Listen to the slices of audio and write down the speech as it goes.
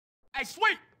Hey,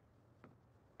 Sweet!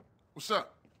 What's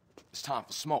up? It's time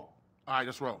for smoke. All right,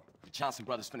 let's roll. The Johnson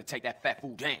brothers finna take that fat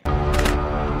fool down.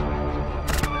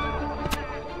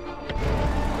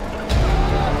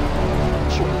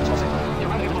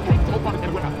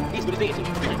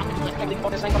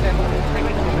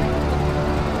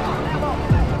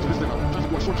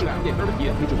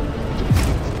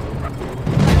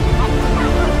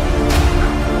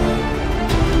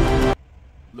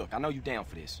 Look, I know you down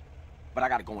for this, but I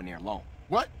gotta go in there alone.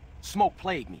 What? Smoke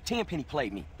plagued me. Tenpenny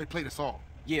plagued me. They played us all.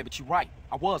 Yeah, but you're right.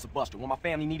 I was a buster when my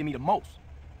family needed me the most.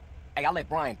 Hey, I let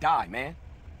Brian die, man.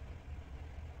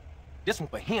 This one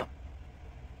for him.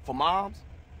 For Moms.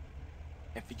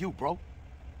 And for you, bro.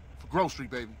 For Grove Street,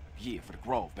 baby. Yeah, for the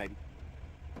Grove, baby.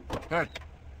 Hey,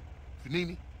 if you need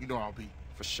me, you know I'll be.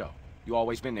 For sure. You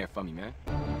always been there for me, man.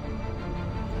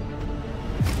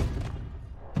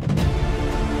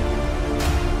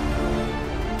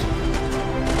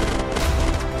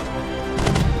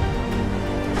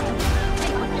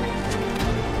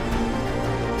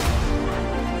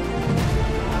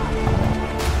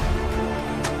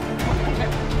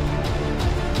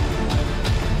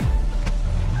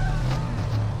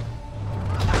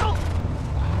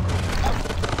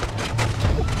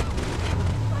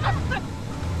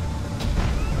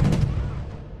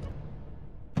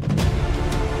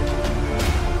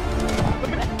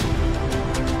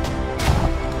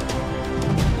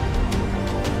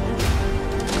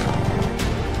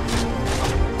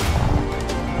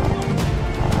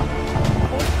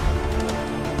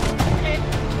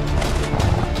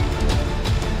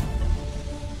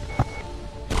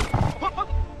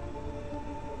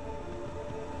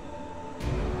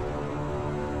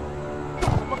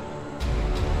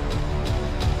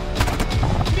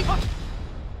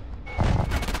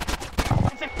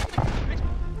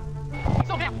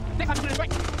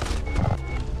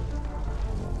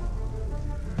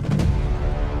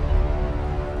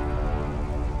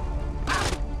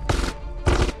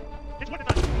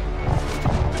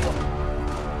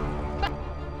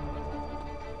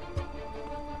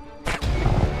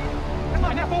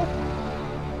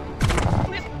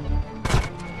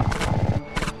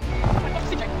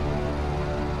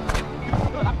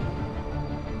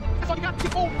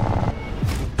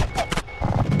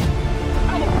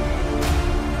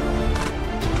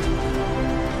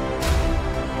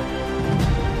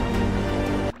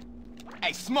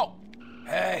 Hey, Smoke!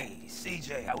 Hey,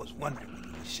 CJ, I was wondering when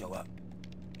you would show up.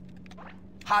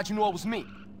 How'd you know it was me?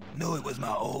 Knew it was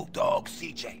my old dog,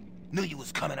 CJ. Knew you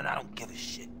was coming and I don't give a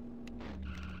shit.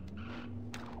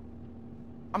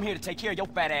 I'm here to take care of your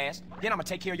fat ass. Then I'm gonna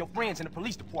take care of your friends in the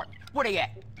police department. Where they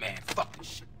at? Man, fuck this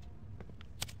shit.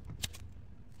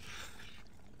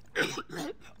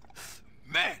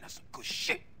 Man, that's some good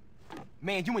shit.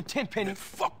 Man, you and Tenpenny. And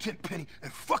fuck Tenpenny,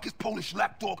 and fuck his Polish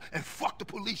lapdog, and fuck the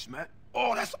police, man.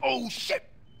 Oh, that's old shit.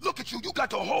 Look at you, you got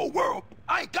the whole world.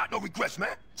 I ain't got no regrets,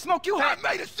 man. Smoke, you I had...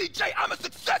 made it, CJ. I'm a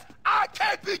success. I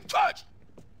can't be touched.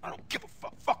 I don't give a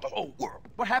fuck. Fuck the whole world.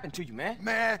 What happened to you, man?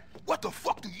 Man, what the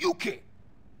fuck do you care?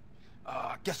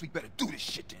 I guess we better do this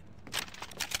shit then.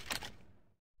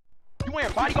 You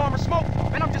wearing body armor, Smoke?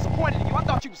 Man, I'm disappointed in you. I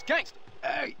thought you was gangster.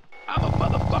 Hey, I'm a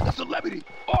motherfucking celebrity.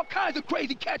 All kinds of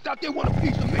crazy cats out there want a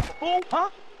piece of me. Fool, huh?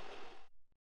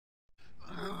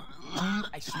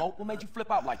 Hey, Smoke, what made you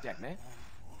flip out like that, man?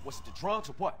 Was it the drugs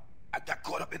or what? I got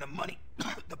caught up in the money,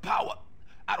 the power.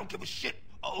 I don't give a shit.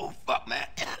 Oh, fuck, man.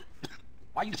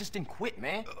 Why you just didn't quit,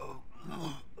 man?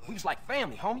 We was like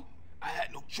family, homie. I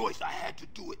had no choice. I had to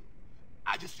do it.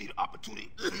 I just see the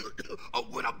opportunity.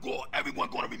 When I'm gone, everyone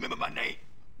gonna remember my name.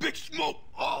 Big Smoke.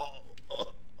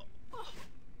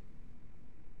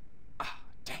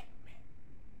 Damn, man.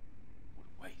 What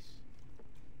a waste.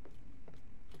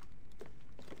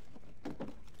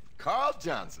 Carl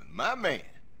Johnson, my man.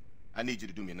 I need you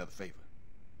to do me another favor.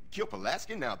 You kill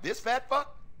Pulaski, now this fat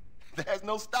fuck? There's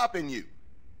no stopping you.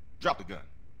 Drop the gun.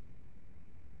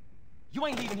 You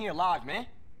ain't leaving here alive, man.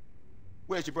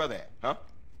 Where's your brother at, huh?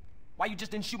 Why you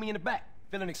just didn't shoot me in the back?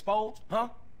 Feeling exposed, huh?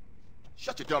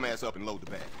 Shut your dumb ass up and load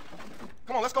the bag.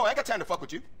 Come on, let's go. I ain't got time to fuck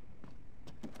with you.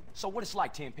 So what it's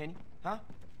like, Tenpenny, huh?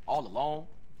 All alone?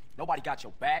 Nobody got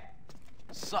your back?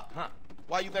 Suck, huh?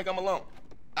 Why you think I'm alone?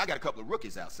 I got a couple of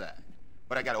rookies outside.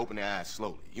 But I gotta open their eyes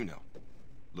slowly, you know.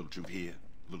 Little truth here,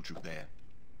 little truth there.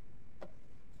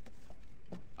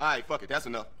 All right, fuck it, that's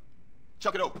enough.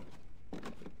 Chuck it open.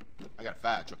 I got a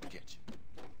fire truck to catch.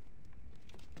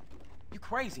 You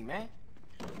crazy, man.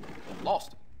 You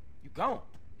lost him. You gone.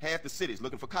 Half the city's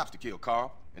looking for cops to kill,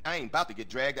 Carl. And I ain't about to get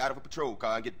dragged out of a patrol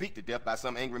car and get beat to death by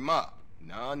some angry mob.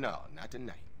 No, not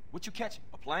tonight. What you catching?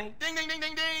 A plane? Ding, ding, ding,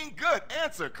 ding, ding. Good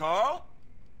answer, Carl.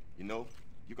 You know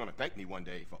you're gonna thank me one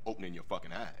day for opening your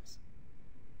fucking eyes.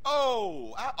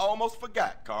 Oh, I almost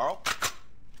forgot, Carl.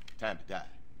 Time to die.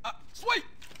 Sweet!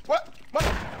 What?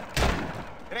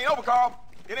 It ain't over, Carl.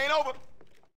 It ain't over.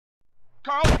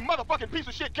 Carl, you motherfucking piece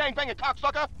of shit gangbanging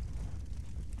cocksucker.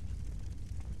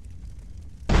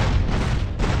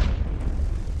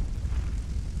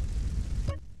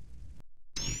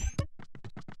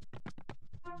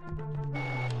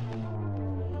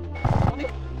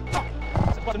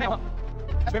 Brother now, huh?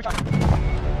 That's very fine.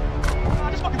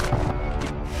 Just fucking...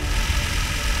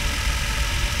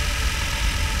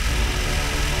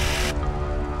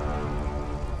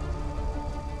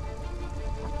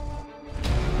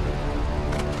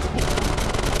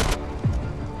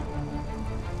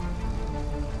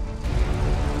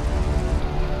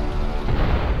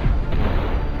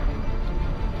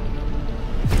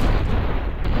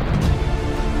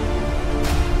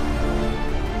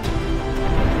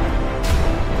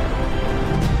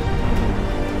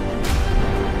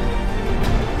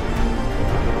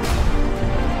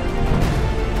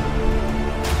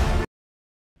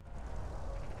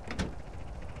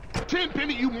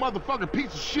 Tenpenny, you motherfucking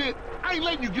piece of shit. I ain't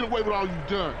letting you get away with all you've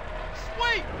done.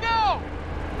 Sweet, no!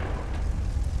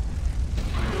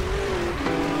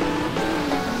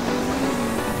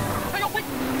 Hey, yo, wait!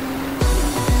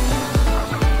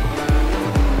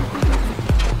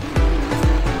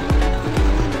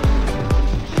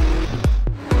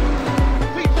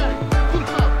 Feedback, to the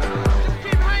top. Just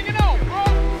keep hanging on, bro!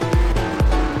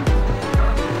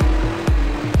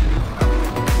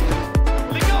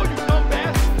 Let go, you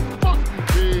dumbass! Fuck you,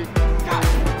 big. God!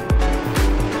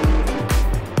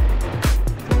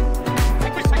 Hey,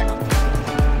 Chris,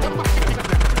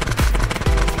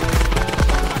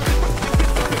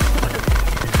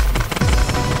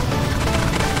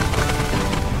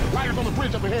 Riders on the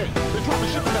bridge up ahead. They're dropping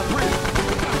shit on that bridge.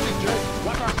 Watch our shit, Jay.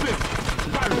 Watch our shit. The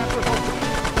riders have to hold.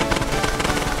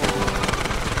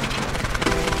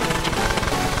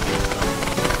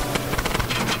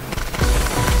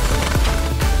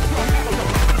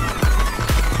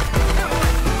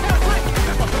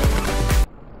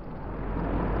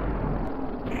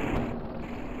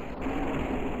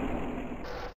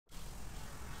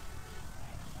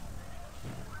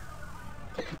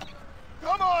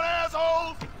 Come on,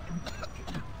 assholes!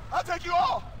 I'll take you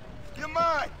all. You're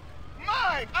mine.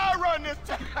 Mine! I run this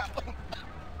town.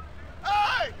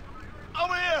 Hey!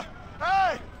 Over here!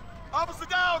 Hey! Officer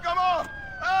down, come on!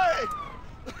 Hey!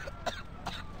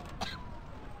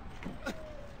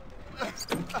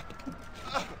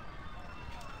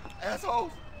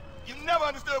 Assholes, you never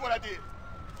understood what I did.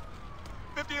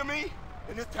 50 of me,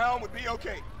 and this town would be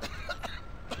okay.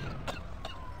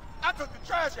 I took the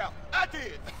trash out. I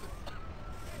did.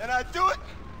 And I do it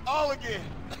all again.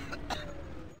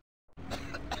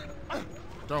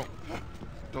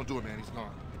 Don't do it, man. He's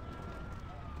gone.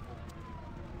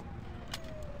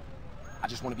 I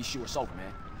just want to be sure it's over,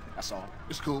 man. That's all.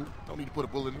 It's cool. Don't need to put a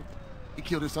bullet in him. He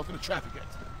killed himself in a traffic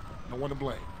accident. No one to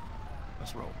blame.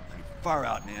 Let's roll. Far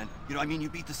out, man. You know, I mean, you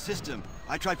beat the system.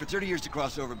 I tried for 30 years to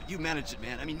cross over, but you managed it,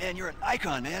 man. I mean, man, you're an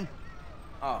icon, man.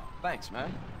 Oh, thanks,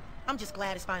 man. I'm just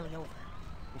glad it's finally over.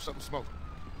 What's up with Smoke?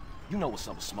 You know what's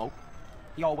up with Smoke.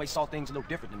 He always saw things a little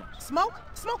different than us. Smoke?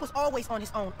 Smoke was always on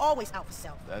his own, always out for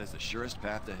self. That is the surest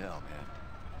path to hell, man.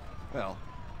 Well,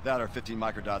 that or 15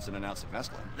 microdots and an ounce of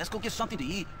mescaline. Let's go get something to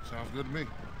eat. Sounds good to me.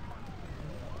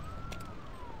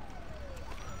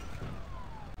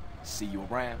 See you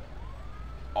around,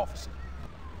 officer.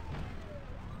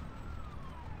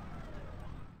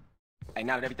 Hey,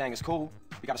 now that everything is cool,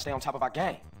 we gotta stay on top of our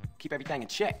game. Keep everything in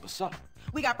check. What's up?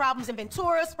 We got problems in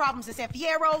Venturas, problems in San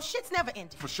Fierro. Shit's never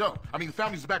ended. For sure. I mean, the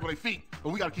family's back on their feet,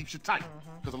 but we gotta keep shit tight.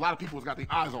 Because a lot of people has got their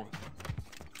eyes on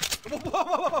us. Whoa, whoa,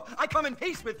 whoa, whoa. I come in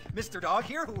peace with Mr. Dog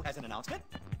here, who has an announcement.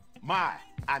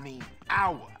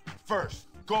 Our first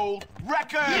gold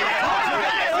record!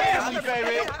 Yeah,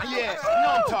 baby. Yeah, you know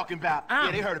what I'm talking about.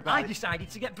 Yeah, they heard about I it. decided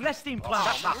to get breast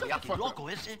implants. Loco,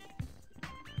 is it?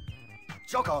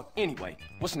 So-called. Anyway,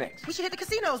 what's next? We should hit the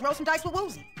casinos, roll some dice with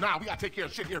Woozy. Nah, we gotta take care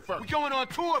of shit here first. We're going on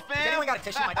tour, fam. Has anyone got a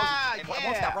tissue in my nose? It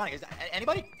won't stop running. Is that,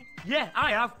 anybody? Yeah,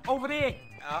 I have. Over there.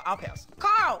 I'll pass.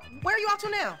 Carl, where are you off to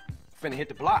now? Finna hit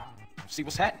the block. See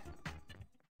what's happening.